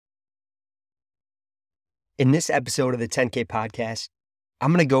In this episode of the 10K podcast,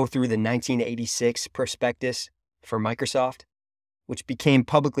 I'm going to go through the 1986 prospectus for Microsoft, which became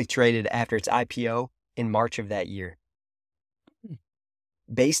publicly traded after its IPO in March of that year.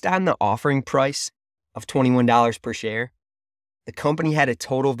 Based on the offering price of $21 per share, the company had a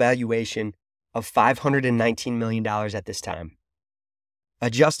total valuation of $519 million at this time.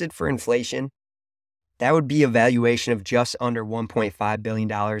 Adjusted for inflation, that would be a valuation of just under $1.5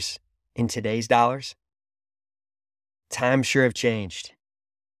 billion in today's dollars. Times sure have changed.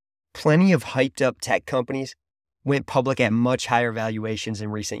 Plenty of hyped up tech companies went public at much higher valuations in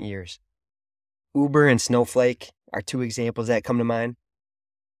recent years. Uber and Snowflake are two examples that come to mind.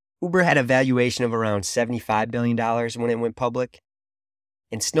 Uber had a valuation of around $75 billion when it went public,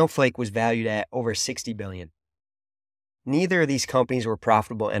 and Snowflake was valued at over $60 billion. Neither of these companies were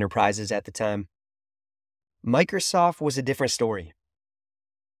profitable enterprises at the time. Microsoft was a different story.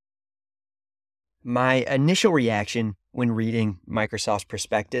 My initial reaction when reading Microsoft's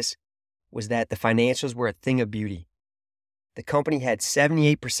prospectus was that the financials were a thing of beauty. The company had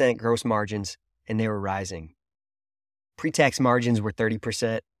 78% gross margins, and they were rising. Pre-tax margins were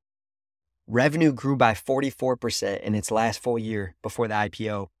 30%. Revenue grew by 44% in its last full year before the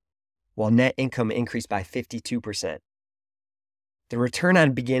IPO, while net income increased by 52%. The return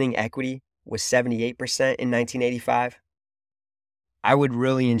on beginning equity was 78% in 1985. I would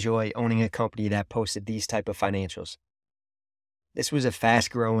really enjoy owning a company that posted these type of financials. This was a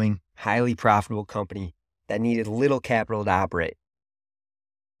fast-growing, highly profitable company that needed little capital to operate.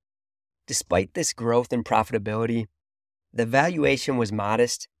 Despite this growth and profitability, the valuation was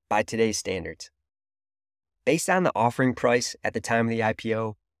modest by today's standards. Based on the offering price at the time of the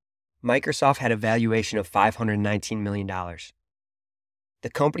IPO, Microsoft had a valuation of $519 million. The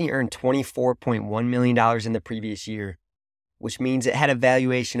company earned $24.1 million in the previous year, which means it had a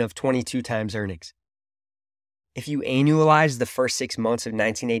valuation of 22 times earnings. If you annualize the first 6 months of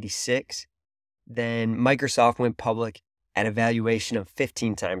 1986, then Microsoft went public at a valuation of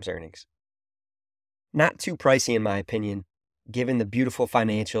 15 times earnings. Not too pricey in my opinion, given the beautiful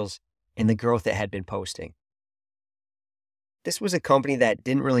financials and the growth it had been posting. This was a company that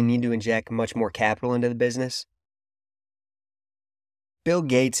didn't really need to inject much more capital into the business. Bill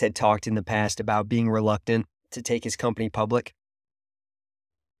Gates had talked in the past about being reluctant to take his company public.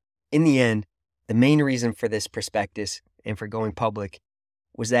 In the end, the main reason for this prospectus and for going public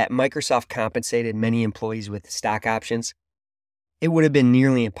was that Microsoft compensated many employees with stock options. It would have been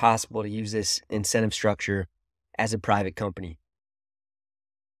nearly impossible to use this incentive structure as a private company.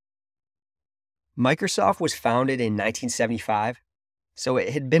 Microsoft was founded in 1975, so it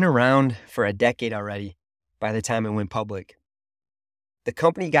had been around for a decade already by the time it went public. The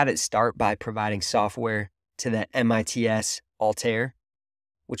company got its start by providing software to the MITS Altair,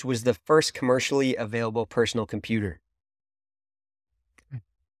 which was the first commercially available personal computer.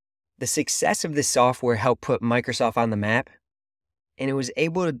 The success of this software helped put Microsoft on the map, and it was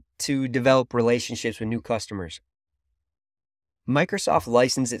able to develop relationships with new customers. Microsoft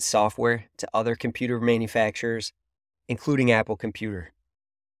licensed its software to other computer manufacturers, including Apple Computer.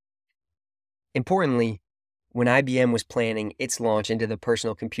 Importantly, when IBM was planning its launch into the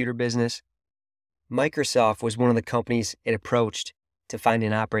personal computer business, Microsoft was one of the companies it approached to find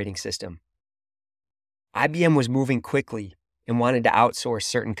an operating system. IBM was moving quickly and wanted to outsource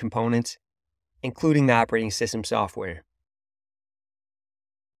certain components, including the operating system software.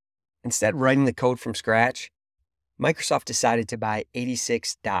 Instead of writing the code from scratch, Microsoft decided to buy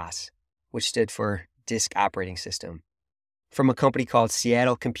 86 DOS, which stood for Disk Operating System, from a company called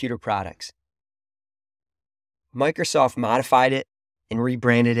Seattle Computer Products. Microsoft modified it and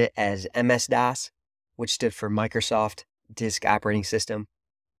rebranded it as MS-DOS, which stood for Microsoft Disk Operating System.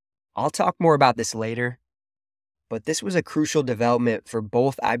 I'll talk more about this later, but this was a crucial development for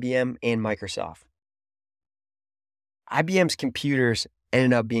both IBM and Microsoft. IBM's computers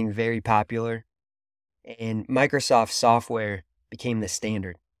ended up being very popular, and Microsoft software became the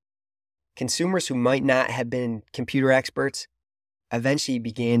standard. Consumers who might not have been computer experts eventually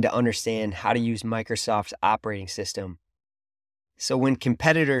began to understand how to use Microsoft's operating system. So when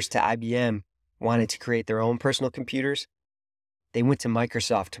competitors to IBM wanted to create their own personal computers, they went to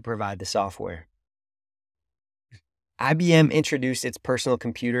Microsoft to provide the software. IBM introduced its personal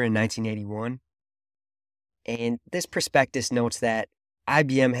computer in 1981, and this prospectus notes that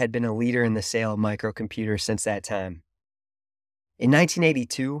IBM had been a leader in the sale of microcomputers since that time. In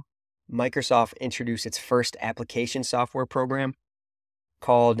 1982, Microsoft introduced its first application software program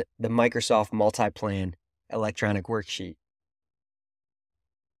called the Microsoft Multiplan Electronic Worksheet.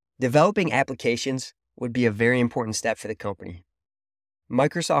 Developing applications would be a very important step for the company.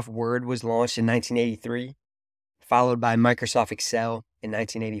 Microsoft Word was launched in 1983, followed by Microsoft Excel in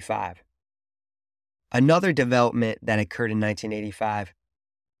 1985. Another development that occurred in 1985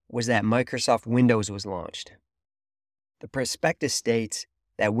 was that Microsoft Windows was launched. The prospectus states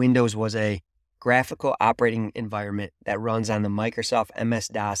that Windows was a graphical operating environment that runs on the Microsoft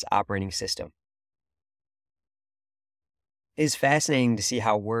MS-DOS operating system. It is fascinating to see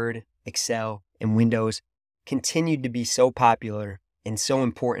how Word, Excel, and Windows continued to be so popular and so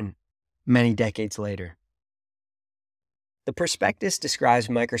important many decades later. The prospectus describes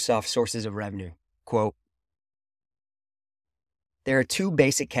Microsoft's sources of revenue. Quote, "There are two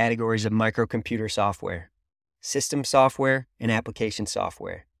basic categories of microcomputer software: system software and application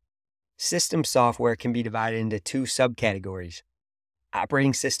software. System software can be divided into two subcategories: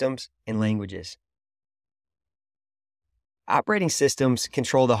 operating systems and languages. Operating systems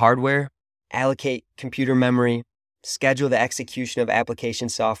control the hardware, allocate computer memory, schedule the execution of application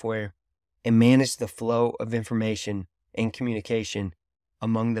software, and manage the flow of information and communication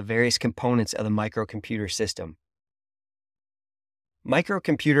among the various components of the microcomputer system.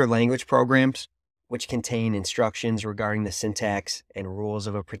 Microcomputer language programs, which contain instructions regarding the syntax and rules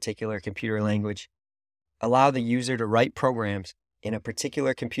of a particular computer language, allow the user to write programs in a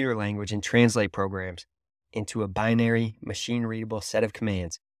particular computer language and translate programs into a binary, machine-readable set of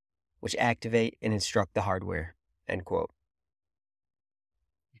commands which activate and instruct the hardware." End quote.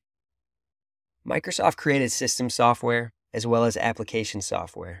 Microsoft created system software as well as application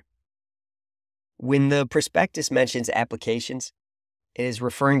software. When the prospectus mentions applications, it is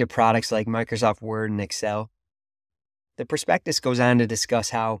referring to products like Microsoft Word and Excel. The prospectus goes on to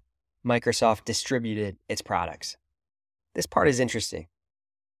discuss how Microsoft distributed its products. This part is interesting.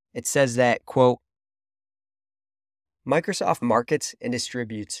 It says that, quote, "Microsoft markets and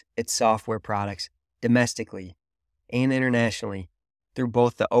distributes its software products domestically and internationally through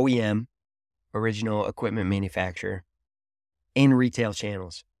both the OEM, original equipment manufacturer, and retail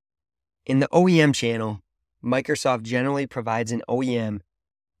channels. In the OEM channel, Microsoft generally provides an OEM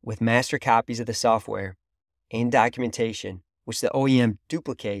with master copies of the software and documentation, which the OEM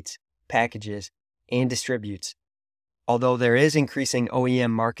duplicates, packages, and distributes, although there is increasing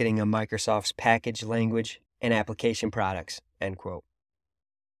OEM marketing of Microsoft's package language and application products." End quote.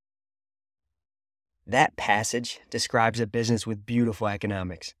 That passage describes a business with beautiful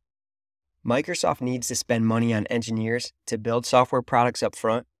economics. Microsoft needs to spend money on engineers to build software products up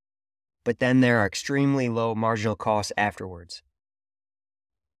front, but then there are extremely low marginal costs afterwards.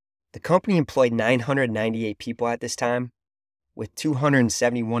 The company employed 998 people at this time, with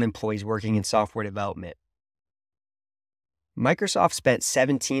 271 employees working in software development. Microsoft spent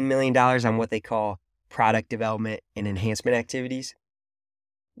 $17 million on what they call product development and enhancement activities,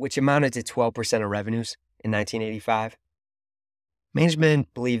 which amounted to 12% of revenues in 1985.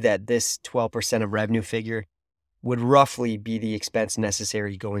 Management believed that this 12% of revenue figure would roughly be the expense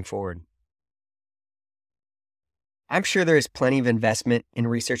necessary going forward. I'm sure there is plenty of investment in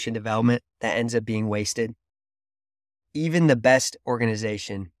research and development that ends up being wasted. Even the best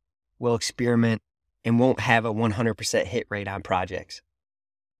organization will experiment and won't have a 100% hit rate on projects.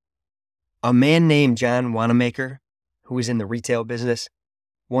 A man named John Wanamaker, who was in the retail business,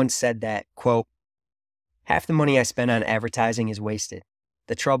 once said that, quote, "Half the money I spend on advertising is wasted.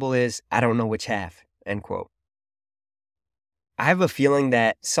 The trouble is, I don't know which half." End quote. I have a feeling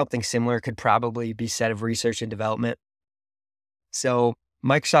that something similar could probably be said of research and development. So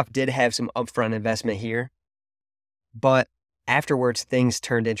Microsoft did have some upfront investment here, but afterwards things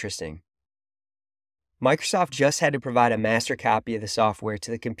turned interesting. Microsoft just had to provide a master copy of the software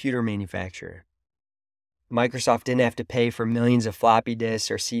to the computer manufacturer. Microsoft didn't have to pay for millions of floppy disks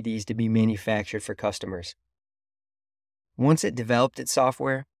or CDs to be manufactured for customers. Once it developed its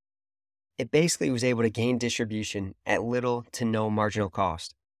software, it basically was able to gain distribution at little to no marginal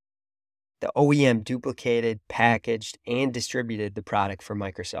cost. The OEM duplicated, packaged, and distributed the product for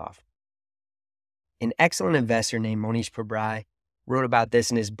Microsoft. An excellent investor named Monish Pabrai wrote about this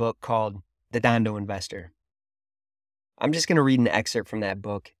in his book called The Dondo Investor. I'm just going to read an excerpt from that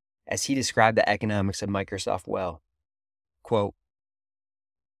book as he described the economics of Microsoft well. Quote,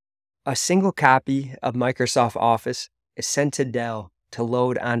 "A single copy of Microsoft Office is sent to Dell to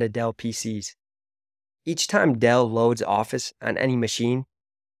load onto Dell PCs. Each time Dell loads Office on any machine,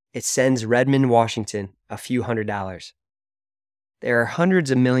 it sends Redmond, Washington, a few $100s. There are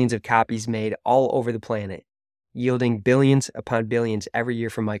hundreds of millions of copies made all over the planet, yielding billions upon billions every year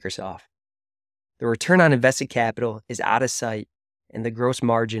for Microsoft. The return on invested capital is out of sight, and the gross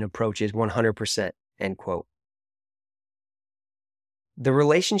margin approaches 100%, end quote. The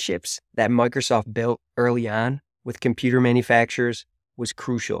relationships that Microsoft built early on with computer manufacturers was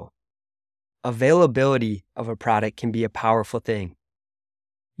crucial. Availability of a product can be a powerful thing.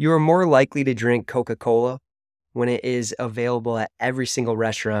 You are more likely to drink Coca-Cola when it is available at every single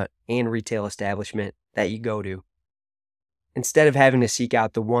restaurant and retail establishment that you go to, instead of having to seek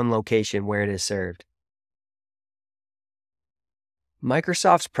out the one location where it is served.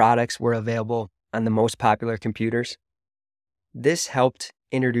 Microsoft's products were available on the most popular computers. This helped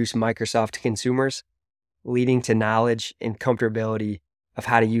introduce Microsoft to consumers, leading to knowledge and comfortability of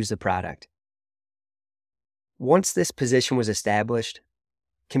how to use the product. Once this position was established,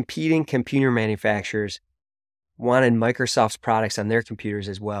 competing computer manufacturers wanted Microsoft's products on their computers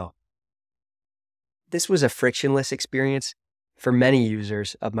as well. This was a frictionless experience for many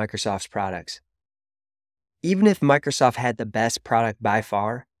users of Microsoft's products. Even if Microsoft had the best product by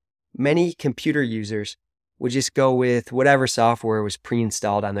far, many computer users would just go with whatever software was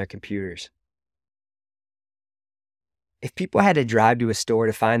pre-installed on their computers. If people had to drive to a store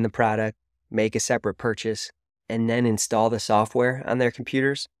to find the product, make a separate purchase, and then install the software on their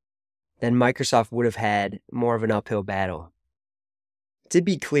computers, then Microsoft would have had more of an uphill battle. To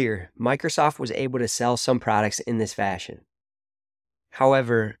be clear, Microsoft was able to sell some products in this fashion.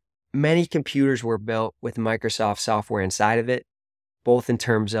 However, many computers were built with Microsoft software inside of it, both in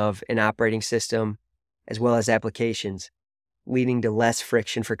terms of an operating system as well as applications, leading to less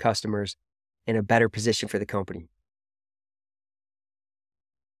friction for customers and a better position for the company.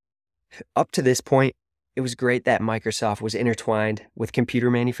 Up to this point, it was great that Microsoft was intertwined with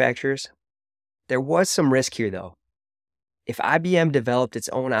computer manufacturers. There was some risk here, though. If IBM developed its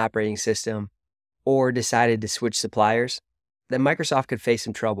own operating system or decided to switch suppliers, then Microsoft could face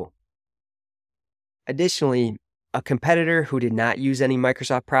some trouble. Additionally, a competitor who did not use any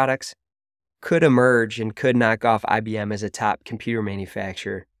Microsoft products could emerge and could knock off IBM as a top computer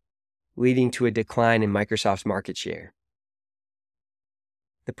manufacturer, leading to a decline in Microsoft's market share.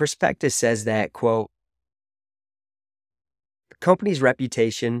 The prospectus says that, quote, "The company's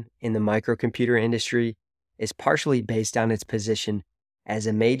reputation in the microcomputer industry is partially based on its position as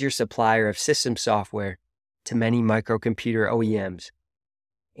a major supplier of system software to many microcomputer OEMs.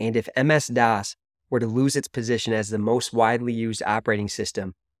 And if MS-DOS were to lose its position as the most widely used operating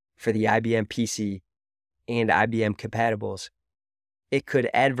system for the IBM PC and IBM compatibles, it could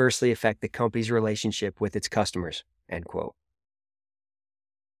adversely affect the company's relationship with its customers," end quote.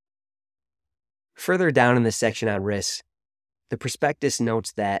 Further down in the section on risks, the prospectus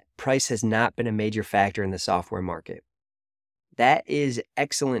notes that price has not been a major factor in the software market. That is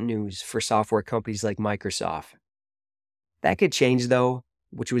excellent news for software companies like Microsoft. That could change, though,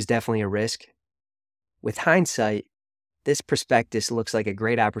 which was definitely a risk. With hindsight, this prospectus looks like a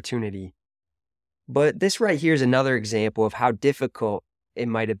great opportunity. But this right here is another example of how difficult it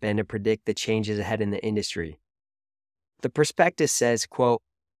might have been to predict the changes ahead in the industry. The prospectus says, quote,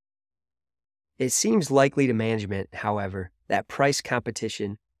 "It seems likely to management, however, that price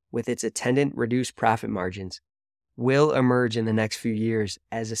competition, with its attendant reduced profit margins, will emerge in the next few years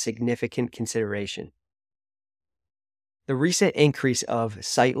as a significant consideration. The recent increase of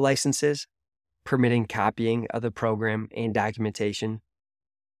site licenses, permitting copying of the program and documentation,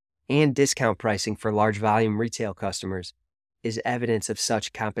 and discount pricing for large volume retail customers is evidence of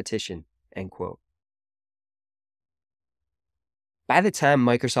such competition," end quote. By the time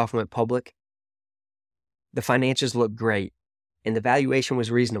Microsoft went public, the financials looked great, and the valuation was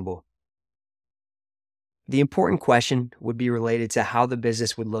reasonable. The important question would be related to how the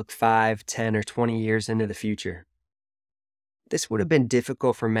business would look 5, 10, or 20 years into the future. This would have been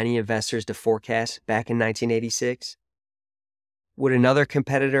difficult for many investors to forecast back in 1986. Would another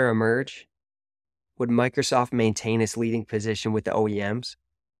competitor emerge? Would Microsoft maintain its leading position with the OEMs?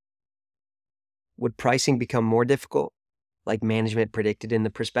 Would pricing become more difficult, like management predicted in the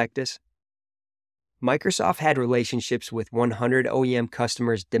prospectus? Microsoft had relationships with 100 OEM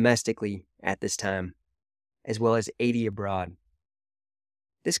customers domestically at this time, as well as 80 abroad.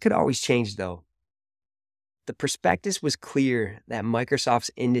 This could always change, though. The prospectus was clear that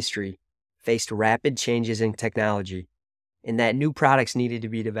Microsoft's industry faced rapid changes in technology and that new products needed to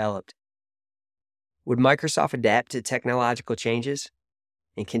be developed. Would Microsoft adapt to technological changes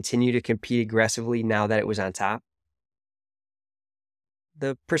and continue to compete aggressively now that it was on top?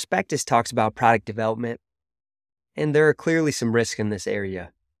 The prospectus talks about product development, and there are clearly some risks in this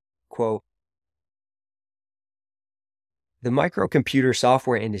area. Quote, "The microcomputer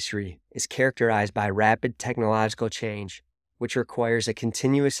software industry is characterized by rapid technological change, which requires a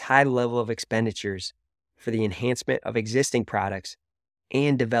continuous high level of expenditures for the enhancement of existing products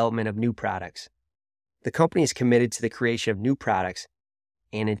and development of new products. The company is committed to the creation of new products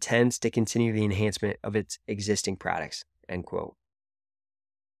and intends to continue the enhancement of its existing products," end quote.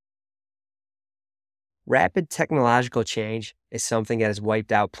 Rapid technological change is something that has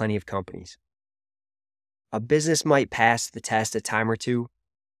wiped out plenty of companies. A business might pass the test a time or two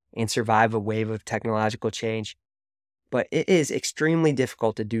and survive a wave of technological change, but it is extremely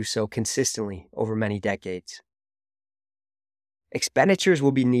difficult to do so consistently over many decades. Expenditures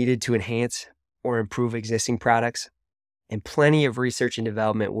will be needed to enhance or improve existing products, and plenty of research and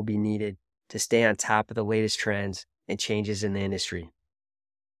development will be needed to stay on top of the latest trends and changes in the industry.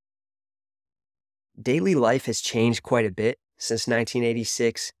 Daily life has changed quite a bit since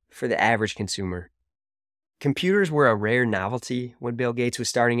 1986 for the average consumer. Computers were a rare novelty when Bill Gates was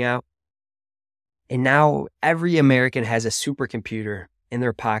starting out, and now every American has a supercomputer in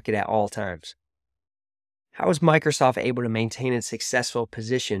their pocket at all times. How is Microsoft able to maintain its successful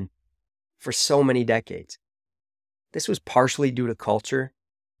position for so many decades? This was partially due to culture.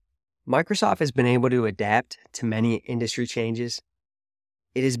 Microsoft has been able to adapt to many industry changes.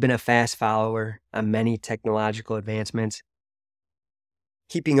 It has been a fast follower on many technological advancements,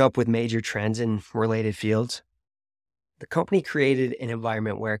 keeping up with major trends in related fields. The company created an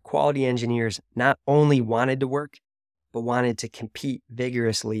environment where quality engineers not only wanted to work, but wanted to compete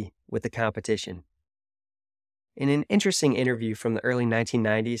vigorously with the competition. In an interesting interview from the early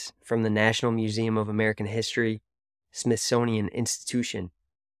 1990s from the National Museum of American History, Smithsonian Institution,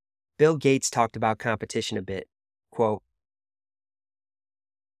 Bill Gates talked about competition a bit. Quote,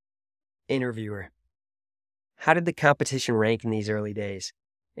 interviewer, how did the competition rank in these early days?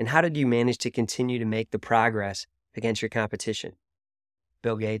 And how did you manage to continue to make the progress against your competition?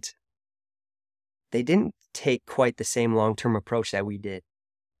 Bill Gates, they didn't take quite the same long-term approach that we did,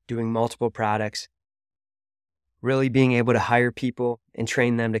 doing multiple products, really being able to hire people and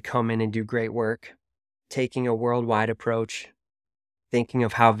train them to come in and do great work, taking a worldwide approach, thinking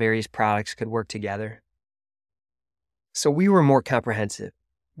of how various products could work together. So we were more comprehensive.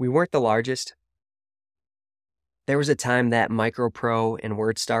 We weren't the largest. There was a time that MicroPro and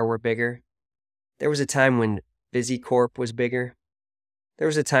WordStar were bigger. There was a time when VisiCorp was bigger. There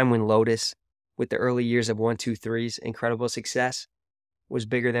was a time when Lotus, with the early years of 123's incredible success, was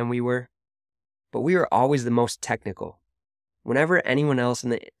bigger than we were. But we were always the most technical. Whenever anyone else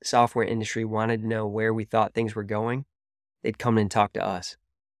in the software industry wanted to know where we thought things were going, they'd come and talk to us.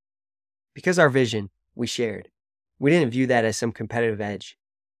 Because our vision, we shared. We didn't view that as some competitive edge.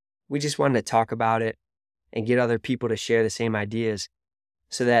 We just wanted to talk about it and get other people to share the same ideas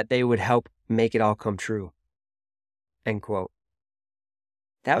so that they would help make it all come true. End quote.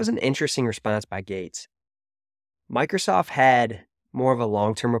 That was an interesting response by Gates. Microsoft had more of a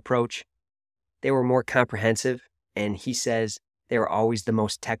long-term approach. They were more comprehensive, and he says they were always the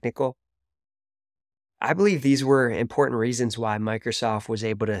most technical. I believe these were important reasons why Microsoft was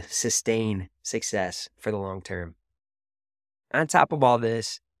able to sustain success for the long term. On top of all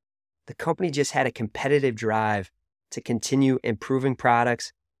this, the company just had a competitive drive to continue improving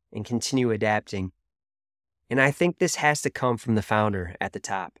products and continue adapting. And I think this has to come from the founder at the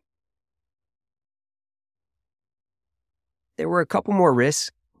top. There were a couple more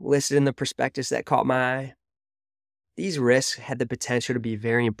risks listed in the prospectus that caught my eye. These risks had the potential to be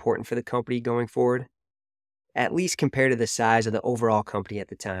very important for the company going forward, at least compared to the size of the overall company at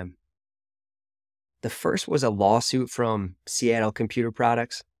the time. The first was a lawsuit from Seattle Computer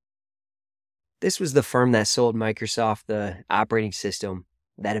Products. This was the firm that sold Microsoft the operating system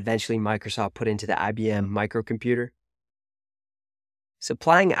that eventually Microsoft put into the IBM microcomputer.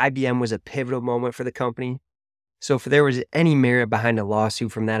 Supplying IBM was a pivotal moment for the company, so if there was any merit behind a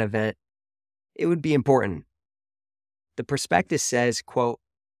lawsuit from that event, it would be important. The prospectus says, quote,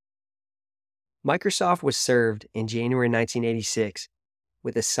 Microsoft was served in January 1986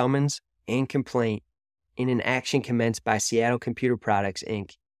 with a summons and complaint in an action commenced by Seattle Computer Products,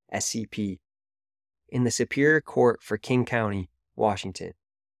 Inc., SCP, in the Superior Court for King County, Washington.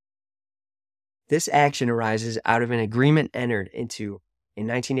 This action arises out of an agreement entered into in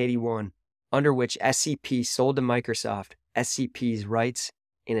 1981, under which SCP sold to Microsoft SCP's rights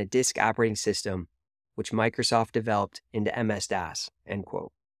in a disk operating system, which Microsoft developed into MS-DOS, end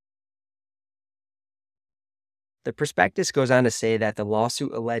quote. The prospectus goes on to say that the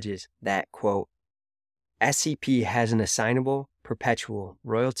lawsuit alleges that, quote, SCP has an assignable, perpetual,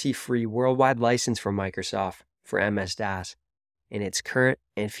 royalty-free worldwide license from Microsoft for MS-DOS in its current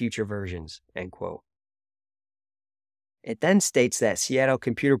and future versions, end quote. It then states that Seattle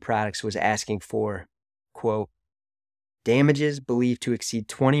Computer Products was asking for, quote, damages believed to exceed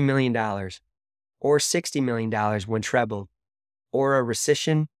 $20 million or $60 million when trebled, or a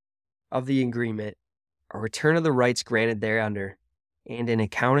rescission of the agreement, a return of the rights granted thereunder, and an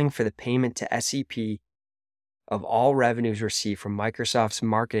accounting for the payment to SCP of all revenues received from Microsoft's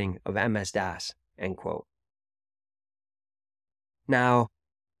marketing of MS-DOS, end quote. Now,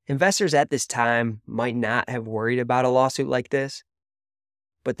 investors at this time might not have worried about a lawsuit like this,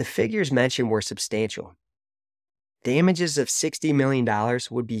 but the figures mentioned were substantial. Damages of $60 million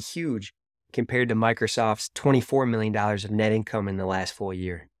would be huge compared to Microsoft's $24 million of net income in the last full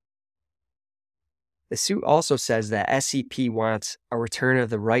year. The suit also says that SCP wants a return of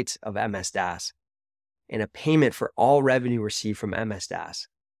the rights of MS-DOS and a payment for all revenue received from MS-DOS.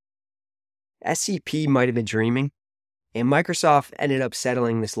 SCP might have been dreaming, and Microsoft ended up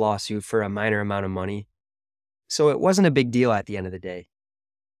settling this lawsuit for a minor amount of money, so it wasn't a big deal at the end of the day.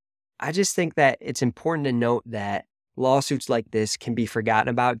 I just think that it's important to note that lawsuits like this can be forgotten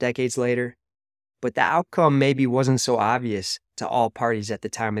about decades later, but the outcome maybe wasn't so obvious to all parties at the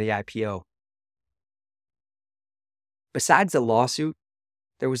time of the IPO. Besides the lawsuit,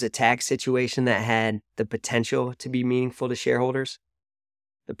 there was a tax situation that had the potential to be meaningful to shareholders.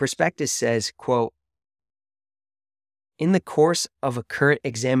 The prospectus says, quote, "In the course of a current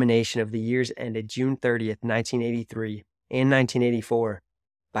examination of the years ended June 30th, 1983 and 1984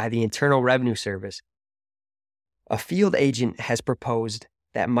 by the Internal Revenue Service, a field agent has proposed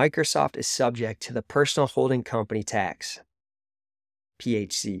that Microsoft is subject to the Personal Holding Company Tax,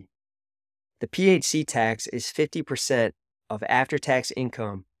 PHC. The PHC tax is 50% of after-tax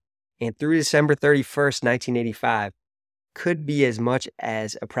income, and through December 31st, 1985, could be as much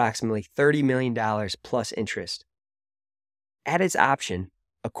as approximately $30 million plus interest. At its option,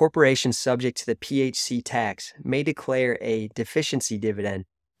 a corporation subject to the PHC tax may declare a deficiency dividend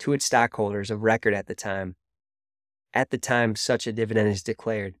to its stockholders of record at the time such a dividend is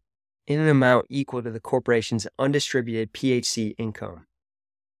declared, in an amount equal to the corporation's undistributed PHC income.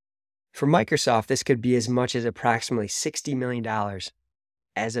 For Microsoft, this could be as much as approximately $60 million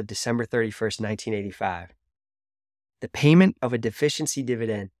as of December 31st, 1985. The payment of a deficiency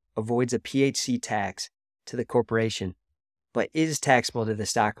dividend avoids a PHC tax to the corporation, but is taxable to the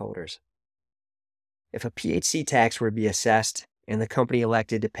stockholders. If a PHC tax were to be assessed and the company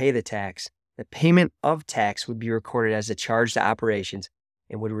elected to pay the tax, the payment of tax would be recorded as a charge to operations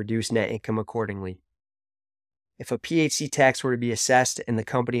and would reduce net income accordingly. If a PHC tax were to be assessed and the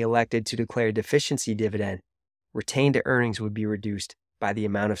company elected to declare a deficiency dividend, retained earnings would be reduced by the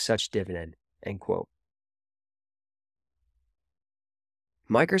amount of such dividend, end quote.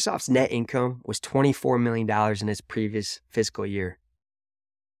 Microsoft's net income was $24 million in its previous fiscal year.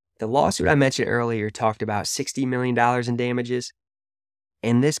 The lawsuit I mentioned earlier talked about $60 million in damages,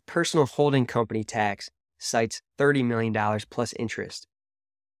 and this personal holding company tax cites $30 million plus interest.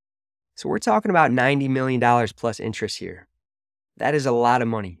 So we're talking about $90 million plus interest here. That is a lot of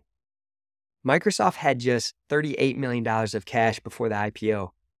money. Microsoft had just $38 million of cash before the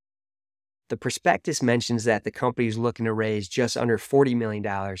IPO. The prospectus mentions that the company is looking to raise just under $40 million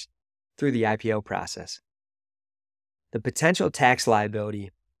through the IPO process. The potential tax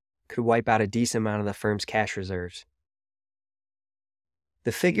liability could wipe out a decent amount of the firm's cash reserves.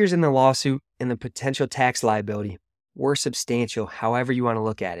 The figures in the lawsuit and the potential tax liability were substantial however you want to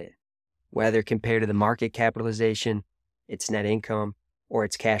look at it, whether compared to the market capitalization, its net income, or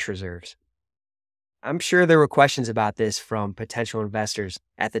its cash reserves. I'm sure there were questions about this from potential investors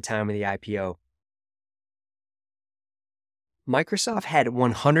at the time of the IPO. Microsoft had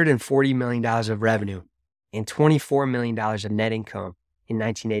 $140 million of revenue and $24 million of net income in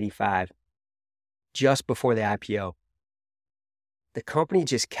 1985, just before the IPO. The company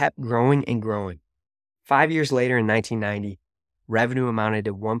just kept growing and growing. 5 years later, in 1990, revenue amounted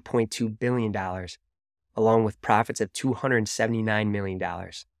to $1.2 billion, along with profits of $279 million.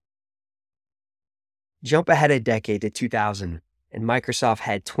 Jump ahead a decade to 2000, and Microsoft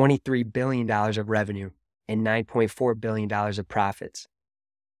had $23 billion of revenue and $9.4 billion of profits.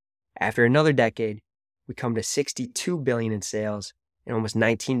 After another decade, we come to $62 billion in sales and almost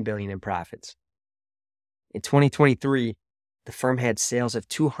 $19 billion in profits. In 2023, the firm had sales of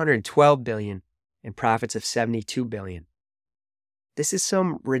 $212 billion and profits of $72 billion. This is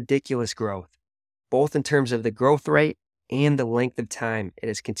some ridiculous growth, both in terms of the growth rate and the length of time it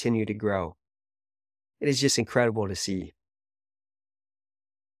has continued to grow. It is just incredible to see.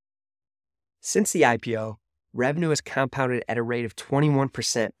 Since the IPO, revenue has compounded at a rate of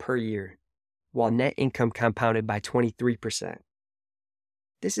 21% per year, while net income compounded by 23%.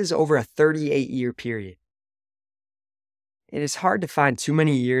 This is over a 38-year period. It is hard to find too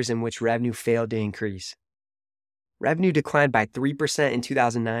many years in which revenue failed to increase. Revenue declined by 3% in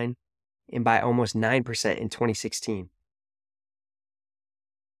 2009 and by almost 9% in 2016.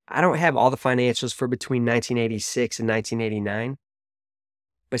 I don't have all the financials for between 1986 and 1989,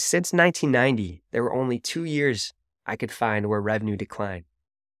 but since 1990, there were only 2 years I could find where revenue declined.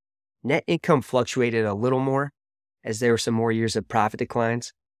 Net income fluctuated a little more as there were some more years of profit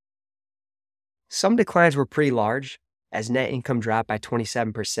declines. Some declines were pretty large, as net income dropped by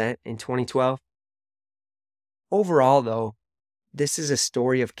 27% in 2012. Overall, though, this is a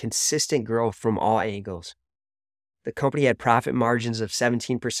story of consistent growth from all angles. The company had profit margins of 17%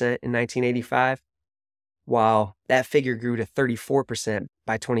 in 1985, while that figure grew to 34%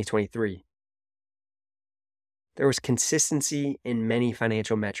 by 2023. There was consistency in many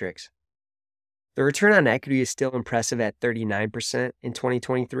financial metrics. The return on equity is still impressive at 39% in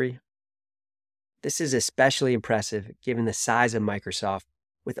 2023. This is especially impressive given the size of Microsoft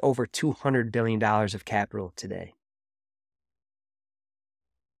with over $200 billion of capital today.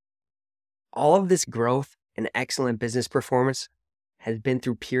 All of this growth and excellent business performance has been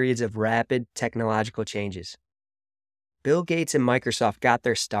through periods of rapid technological changes. Bill Gates and Microsoft got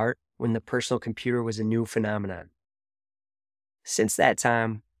their start when the personal computer was a new phenomenon. Since that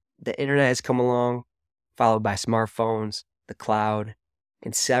time, the internet has come along, followed by smartphones, the cloud,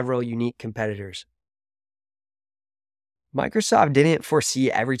 and several unique competitors. Microsoft didn't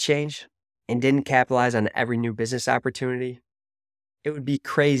foresee every change and didn't capitalize on every new business opportunity. It would be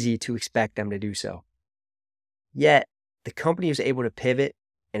crazy to expect them to do so. Yet, the company was able to pivot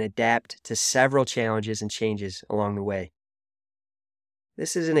and adapt to several challenges and changes along the way.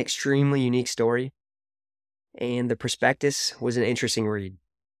 This is an extremely unique story, and the prospectus was an interesting read.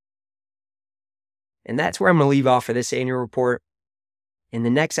 And that's where I'm going to leave off for this annual report. In the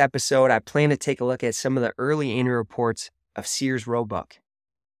next episode, I plan to take a look at some of the early annual reports of Sears Roebuck.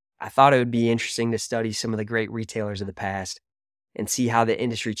 I thought it would be interesting to study some of the great retailers of the past and see how the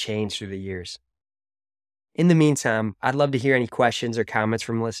industry changed through the years. In the meantime, I'd love to hear any questions or comments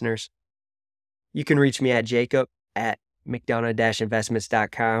from listeners. You can reach me at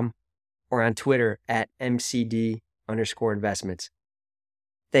jacob@mcdonough-investments.com or on Twitter @mcd_investments.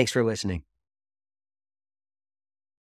 Thanks for listening.